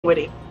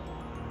witty.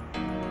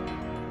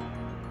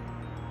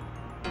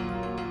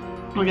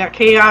 We got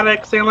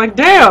chaotic saying like,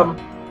 damn,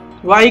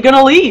 why are you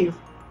gonna leave?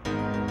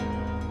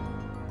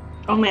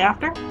 Only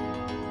after?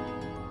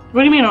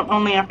 What do you mean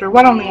only after?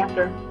 What only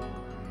after?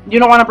 You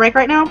don't want a break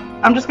right now?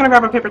 I'm just gonna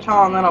grab a paper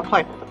towel and then I'll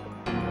play.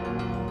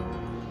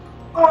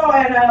 Oh,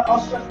 and I'll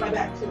stretch my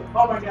back too.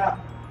 Oh my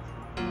god.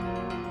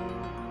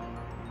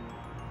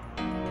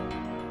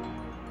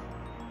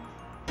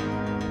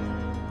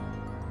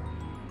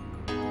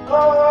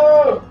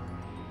 Oh!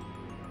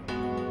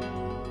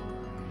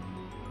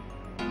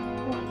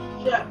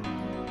 Oh shit.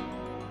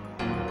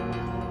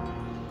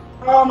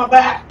 Oh, my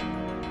back.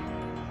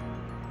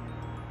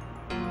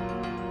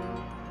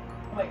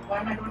 Wait, why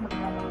am I going to the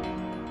bathroom?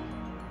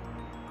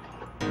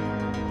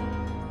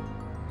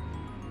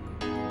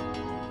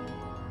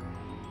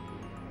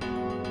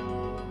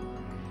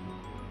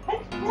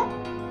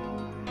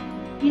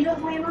 He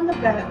just laying on the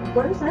bed.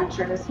 What is that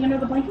shirt? Is he under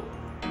the blanket?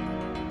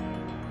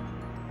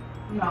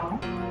 No.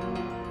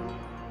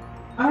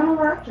 I don't know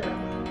where Archer is.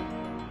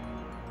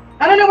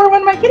 I don't know where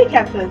one of my kitty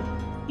cats is.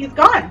 He's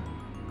gone.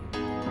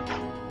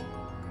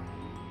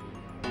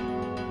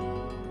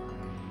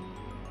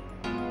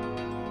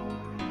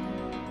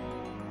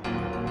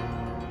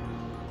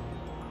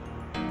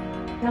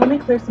 Now let me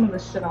clear some of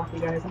this shit off, you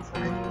guys. I'm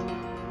sorry.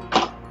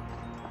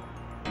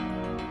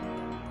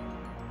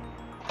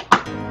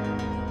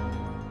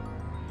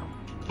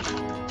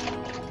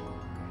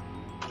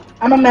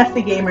 I'm a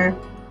messy gamer.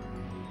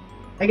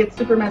 I get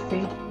super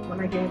messy when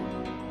I game.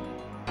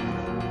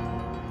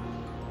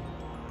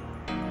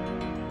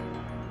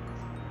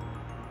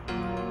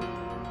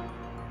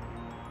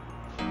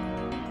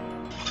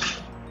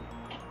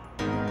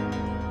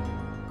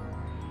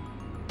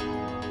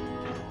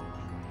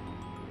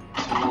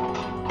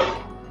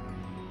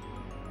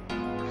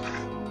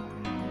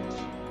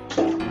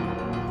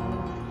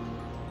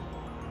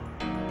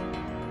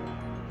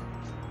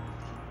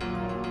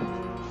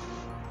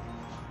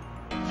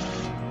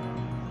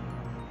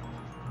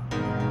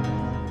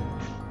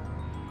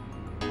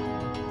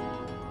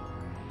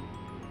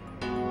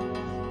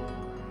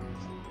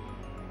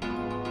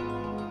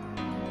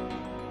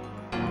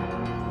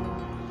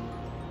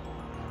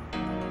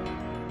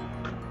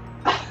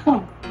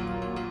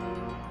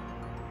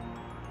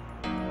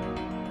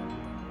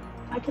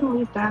 I can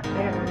leave that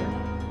there.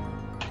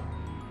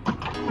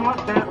 I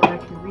want that where I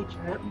can reach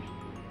it.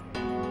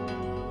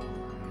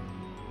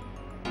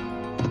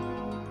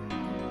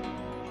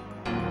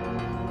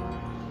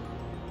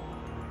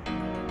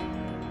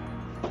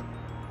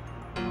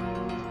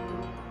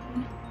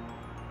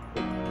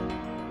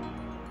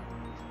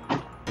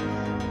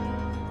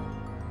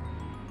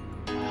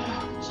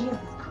 Jesus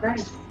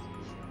Christ.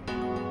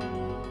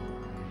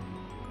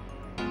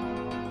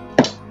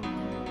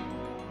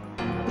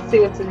 Let's see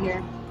what's in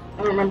here.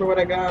 I don't remember what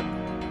I got.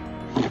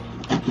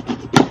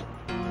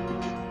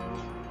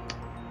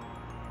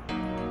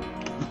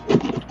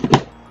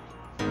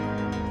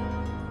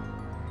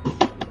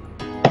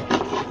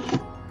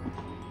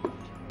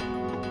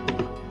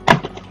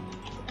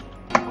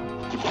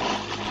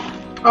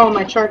 Oh,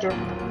 my charger.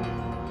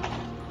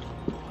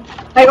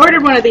 I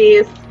ordered one of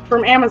these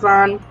from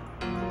Amazon.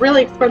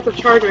 Really expensive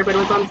charger, but it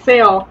was on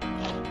sale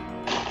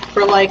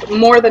for like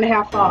more than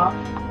half off.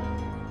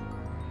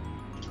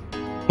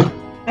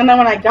 And then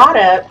when I got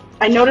it,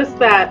 I noticed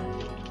that,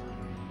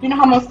 you know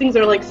how most things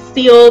are like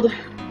sealed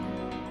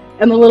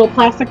and the little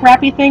plastic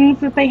wrappy things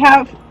that they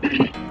have?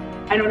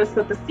 I noticed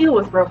that the seal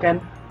was broken.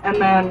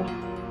 And then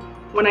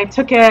when I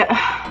took it,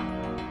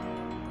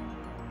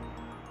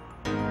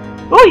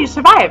 oh, you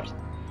survived.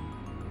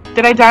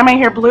 Did I dye my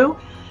hair blue?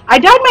 I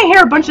dyed my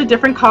hair a bunch of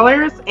different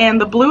colors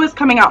and the blue is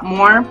coming out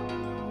more.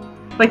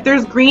 Like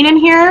there's green in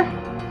here.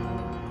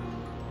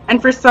 And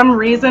for some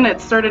reason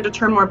it started to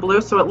turn more blue,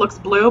 so it looks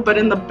blue, but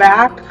in the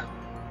back,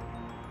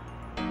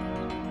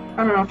 I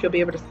don't know if you'll be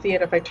able to see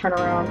it if I turn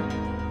around,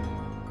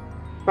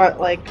 but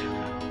like,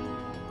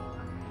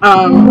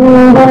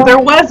 there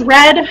was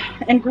red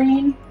and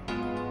green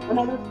and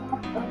other stuff,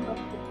 I don't know if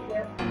you can see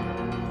it,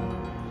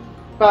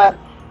 but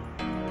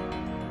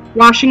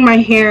washing my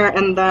hair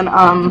and then,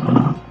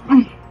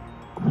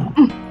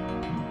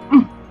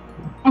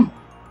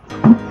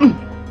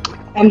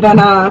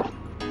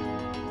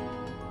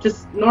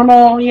 just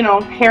normal, you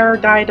know, hair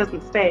dye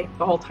doesn't stay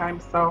the whole time,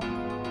 so.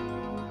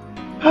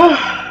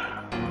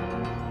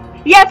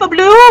 Yeah, for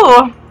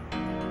blue!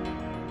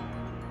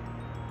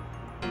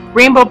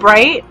 Rainbow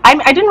Bright.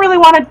 I didn't really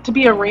want it to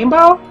be a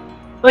rainbow.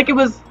 Like, it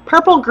was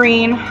purple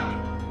green,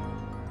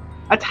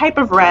 a type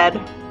of red,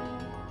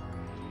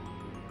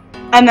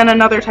 and then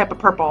another type of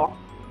purple.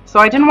 So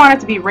I didn't want it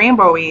to be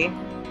rainbowy,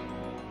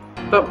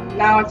 but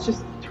now it's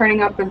just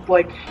turning up as,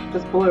 like,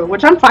 just blue,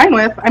 which I'm fine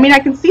with. I mean, I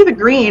can see the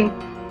green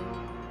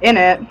in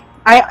it.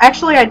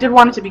 I did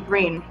want it to be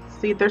green.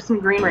 See, there's some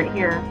green right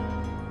here,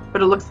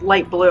 but it looks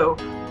light blue.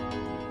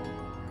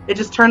 It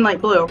just turned light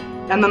blue,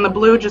 and then the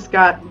blue just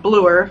got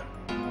bluer,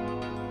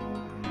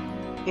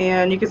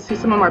 and you can see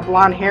some of my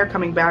blonde hair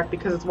coming back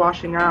because it's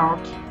washing out.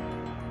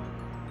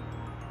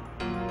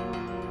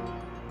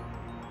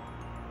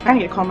 I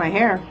need to comb my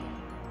hair.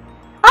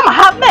 I'm a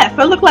hot mess.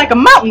 I look like a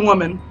mountain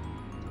woman.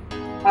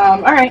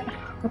 Alright.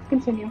 Let's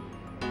continue.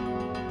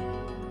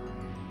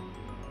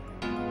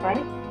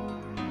 Alright.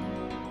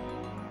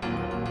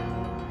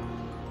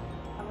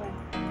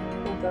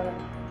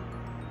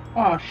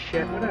 Oh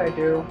shit, what did I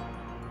do?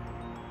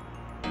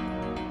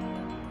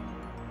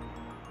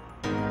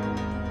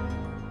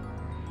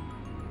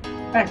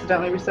 I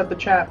accidentally reset the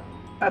chat.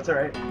 That's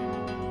alright.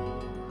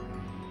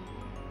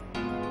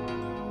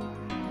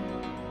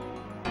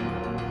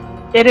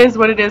 It is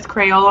what it is,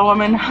 Crayola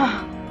woman.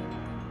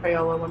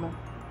 Crayola woman.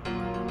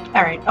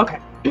 Alright, okay.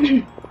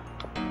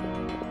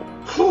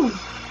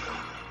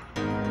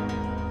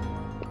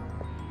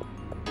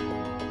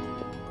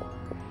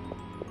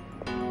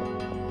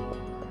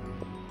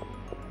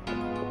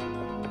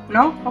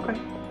 No? Okay.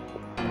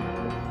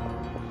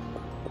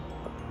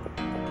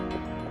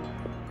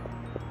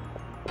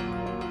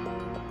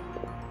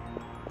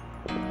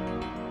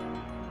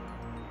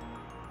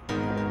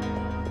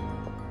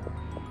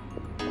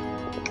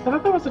 I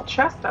thought there was a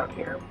chest out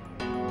here.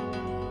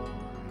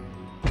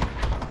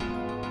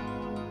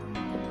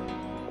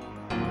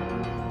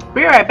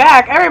 Be right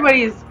back.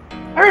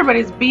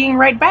 Everybody's being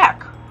right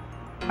back.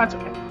 That's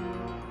okay.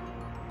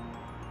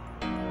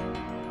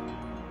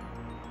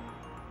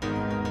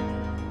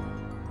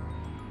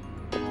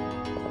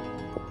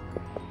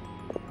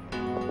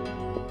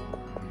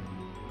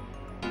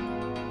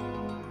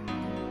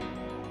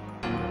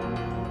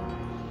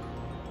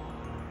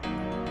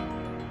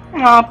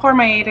 Aw, poor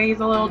Maida, he's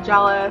a little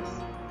jealous.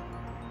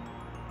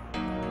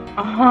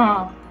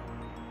 Uh-huh.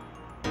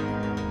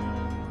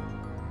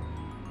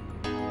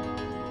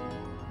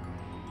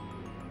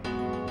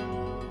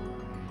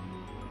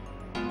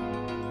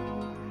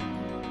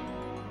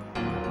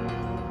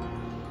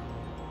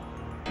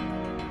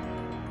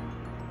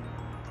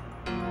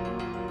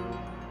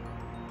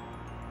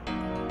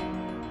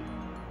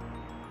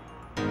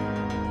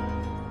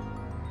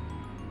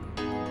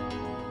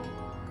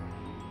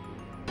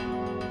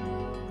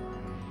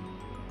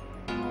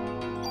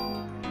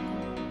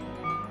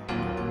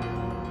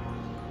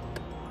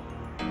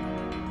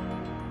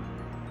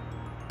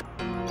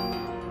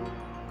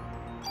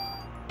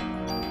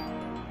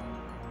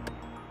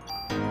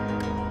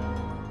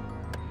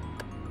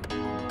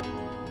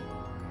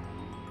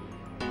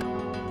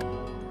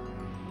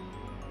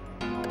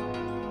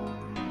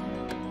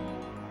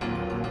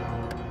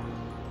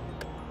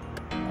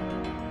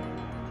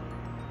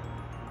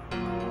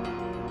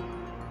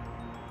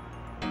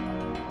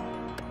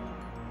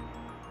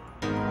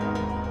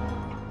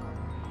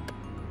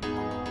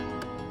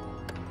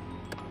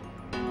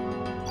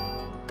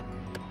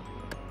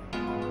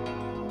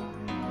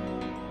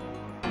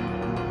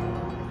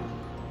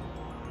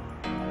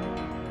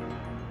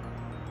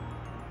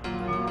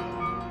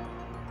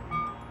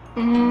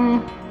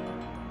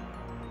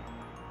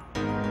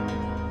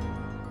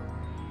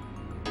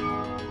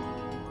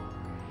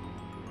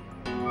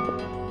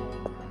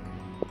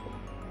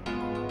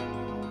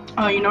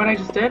 Oh, you know what I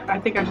just did? I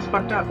think I just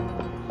fucked up.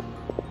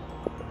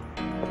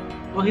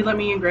 Will he let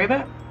me engrave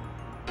it?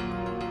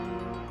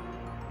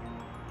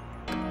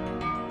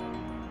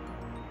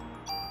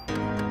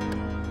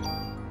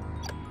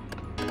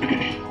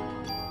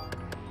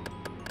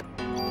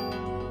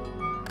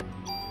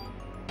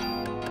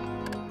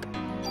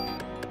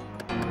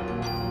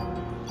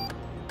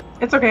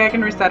 It's okay, I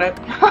can reset it.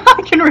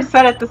 I can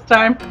reset it this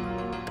time.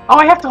 Oh,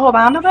 I have to hold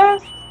on to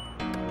this?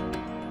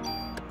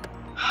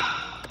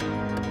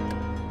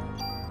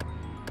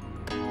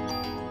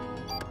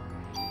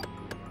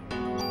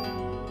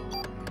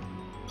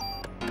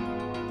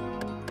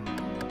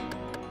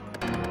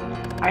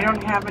 I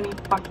don't have any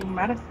fucking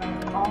medicine.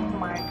 Oh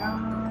my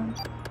god.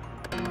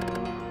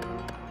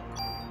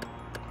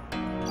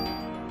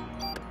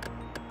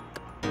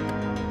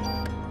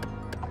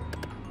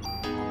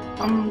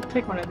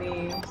 Take one of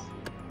these.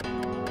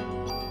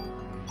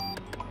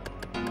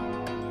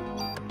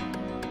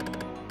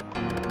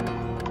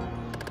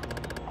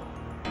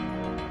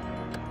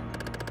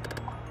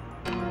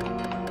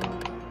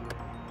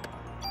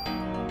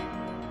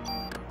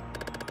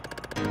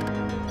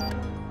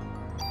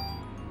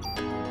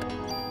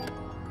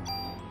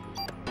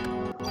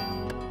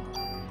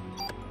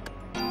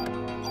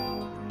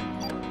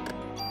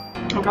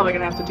 I'm probably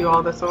gonna have to do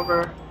all this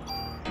over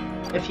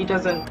if he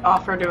doesn't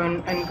offer to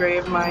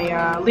engrave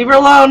my, leave her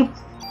alone!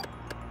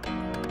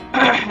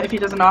 If he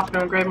doesn't offer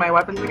to engrave my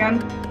weapons again.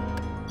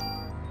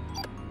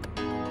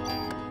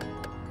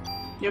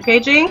 You okay,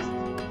 Jinx?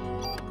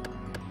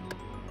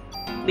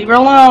 Leave her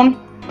alone.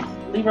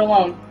 Leave her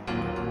alone.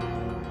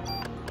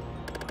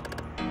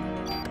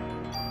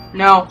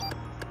 No.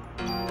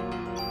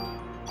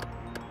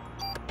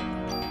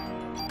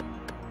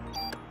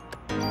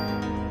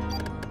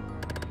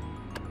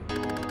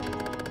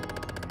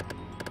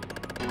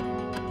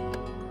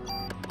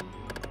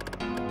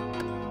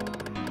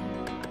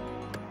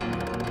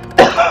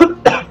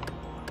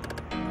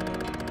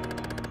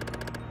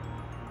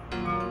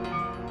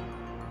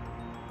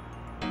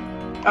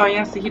 Oh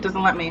yeah, see, he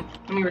doesn't let me.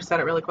 Let me reset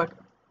it really quick.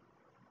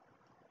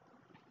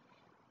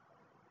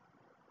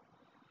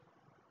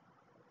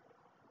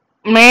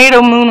 Made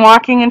of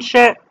moonwalking and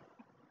shit.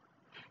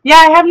 Yeah,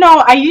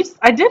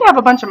 I did have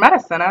a bunch of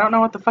medicine. I don't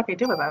know what the fuck I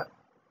did with it.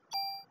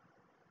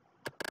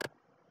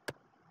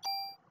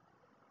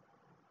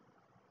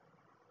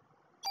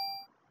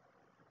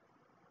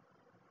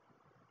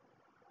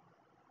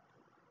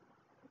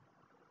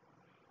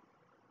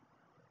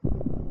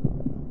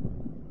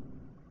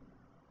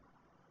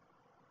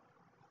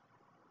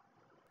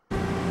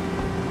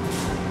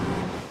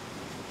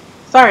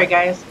 Sorry,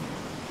 guys.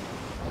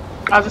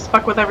 I'll just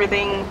fuck with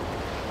everything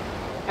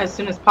as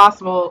soon as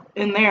possible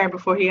in there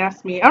before he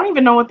asks me. I don't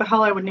even know what the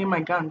hell I would name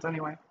my guns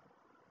anyway.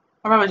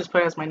 I'll probably just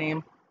put it as my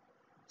name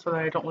so that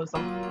I don't lose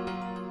them.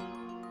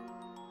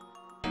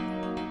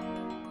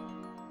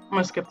 I'm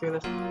gonna skip through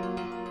this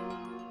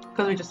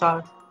because we just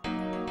saw this.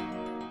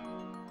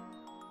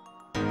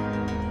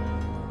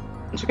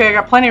 It's okay, I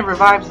got plenty of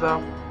revives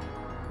though.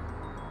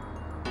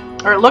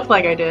 Or it looked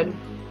like I did.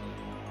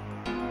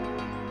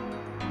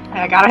 And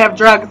I gotta have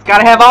drugs.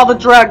 Gotta have all the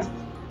drugs.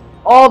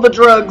 All the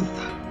drugs.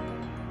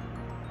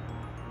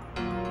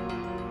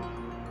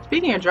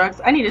 Speaking of drugs,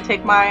 I need to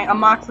take my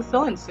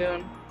amoxicillin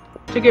soon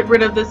to get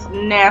rid of this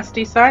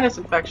nasty sinus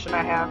infection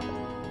I have.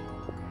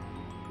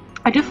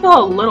 I do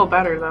feel a little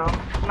better though,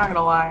 I'm not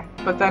gonna lie.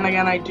 But then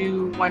again, I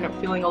do wind up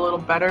feeling a little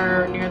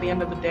better near the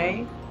end of the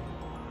day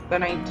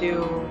than I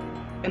do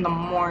in the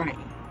morning.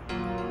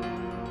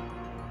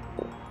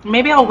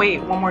 Maybe I'll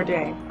wait one more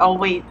day. I'll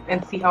wait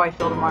and see how I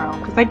feel tomorrow,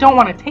 because I don't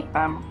want to take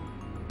them.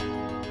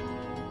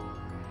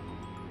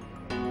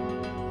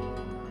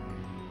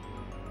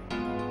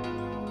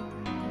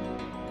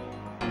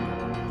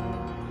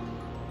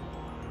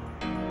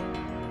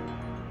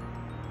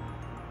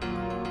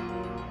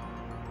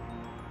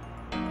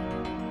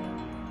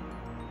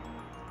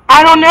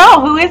 I don't know.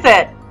 Who is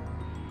it?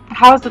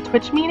 How's the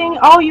Twitch meeting?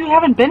 Oh, you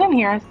haven't been in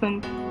here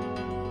since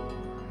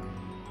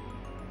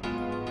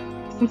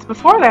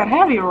before that,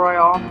 have you,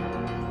 Royal?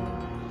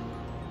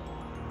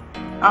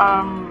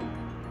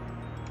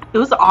 It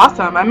was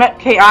awesome. I met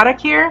Chaotic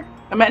here.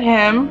 I met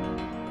him.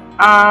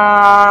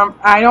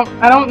 I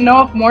don't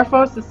know if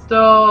Morphos is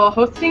still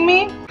hosting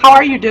me. How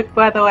are you, Duke,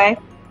 by the way?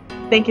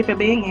 Thank you for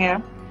being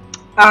here.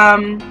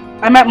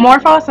 I met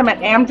Morphos. I met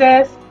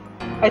Amdis.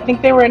 I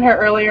think they were in here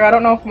earlier. I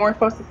don't know if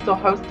Morphos is still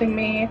hosting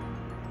me.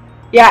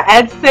 Yeah,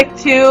 Ed's sick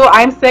too.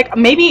 I'm sick.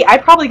 Maybe I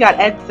probably got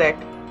Ed sick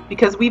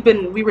because we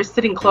were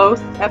sitting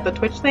close at the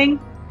Twitch thing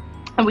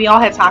and we all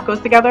had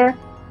tacos together.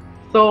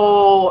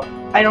 So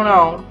I don't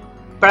know.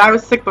 But I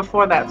was sick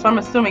before that, so I'm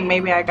assuming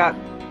maybe I got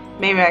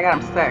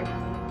him sick.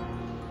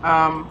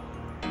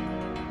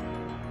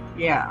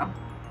 Yeah.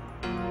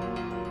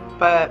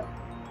 But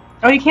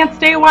oh, you can't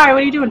stay. Why?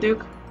 What are you doing,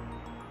 Duke?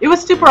 It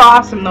was super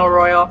awesome though,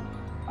 Royal.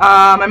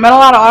 I met a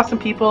lot of awesome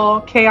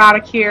people.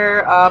 Chaotic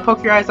here,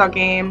 Poke Your Eyes Out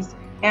Games,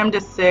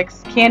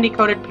 Amdis6, Candy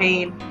Coated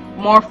Pain,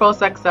 Morphos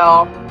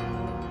XL,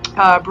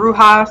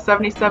 Bruja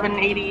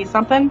 7780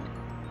 something.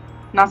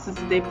 Not since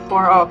the day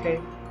before. Oh, okay,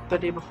 the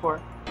day before.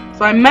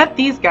 So I met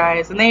these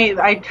guys, and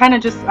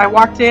I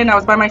walked in. I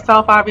was by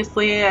myself,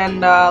 obviously,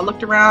 and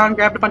looked around,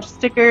 grabbed a bunch of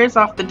stickers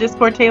off the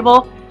Discord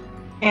table,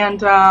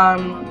 and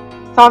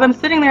saw them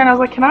sitting there. And I was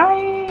like, can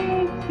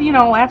I,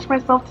 latch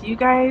myself to you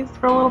guys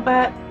for a little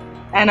bit?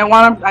 And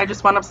I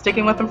just wound up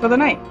sticking with them for the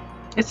night.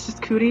 It's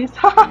just cooties.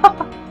 No,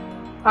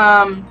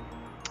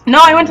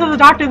 I went to the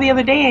doctor the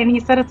other day and he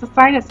said it's a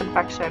sinus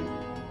infection.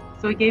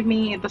 So he gave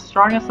me the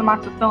strongest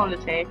amoxicillin to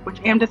take,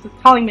 which Amdis is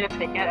telling me to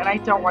take it, and I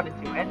don't want to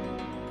do it.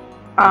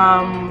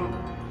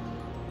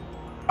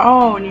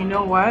 Oh, and you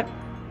know what?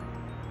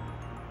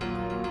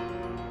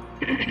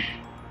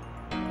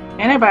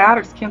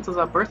 Antibiotics cancels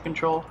out birth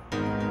control.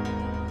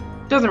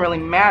 Doesn't really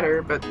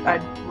matter, but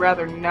I'd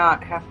rather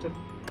not have to.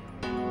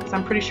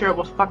 I'm pretty sure it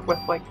will fuck with,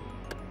 like,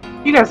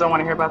 you guys don't want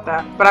to hear about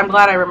that, but I'm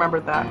glad I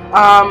remembered that.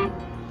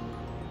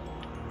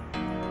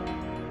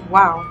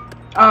 Wow.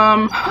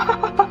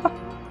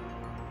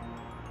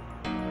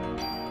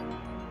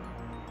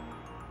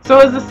 So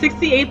is the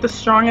 68 the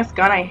strongest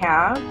gun I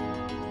have?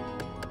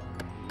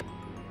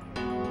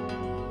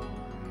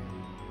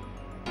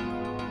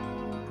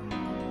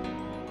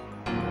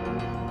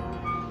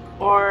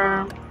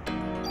 Or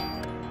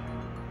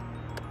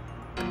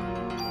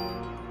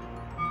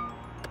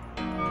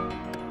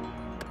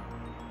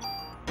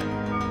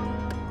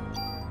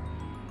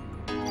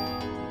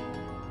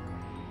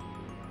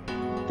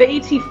the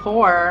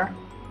AT4,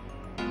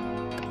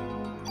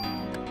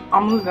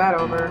 I'll move that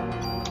over.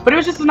 But it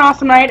was just an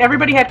awesome night.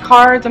 Everybody had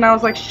cards, and I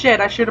was like, shit,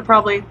 I should have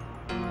probably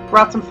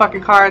brought some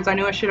fucking cards. I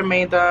knew I should have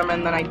made them,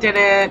 and then I did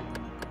it.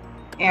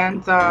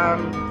 And,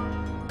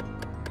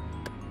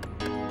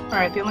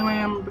 alright, the only way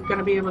I'm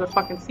gonna be able to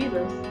fucking see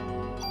this.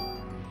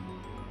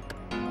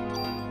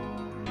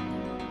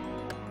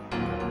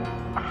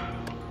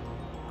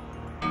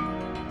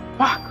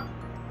 Fuck.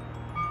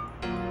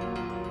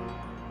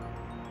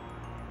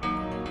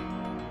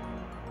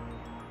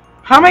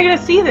 How am I gonna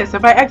see this?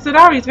 If I exit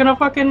out, he's gonna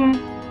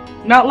fucking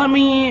not let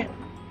me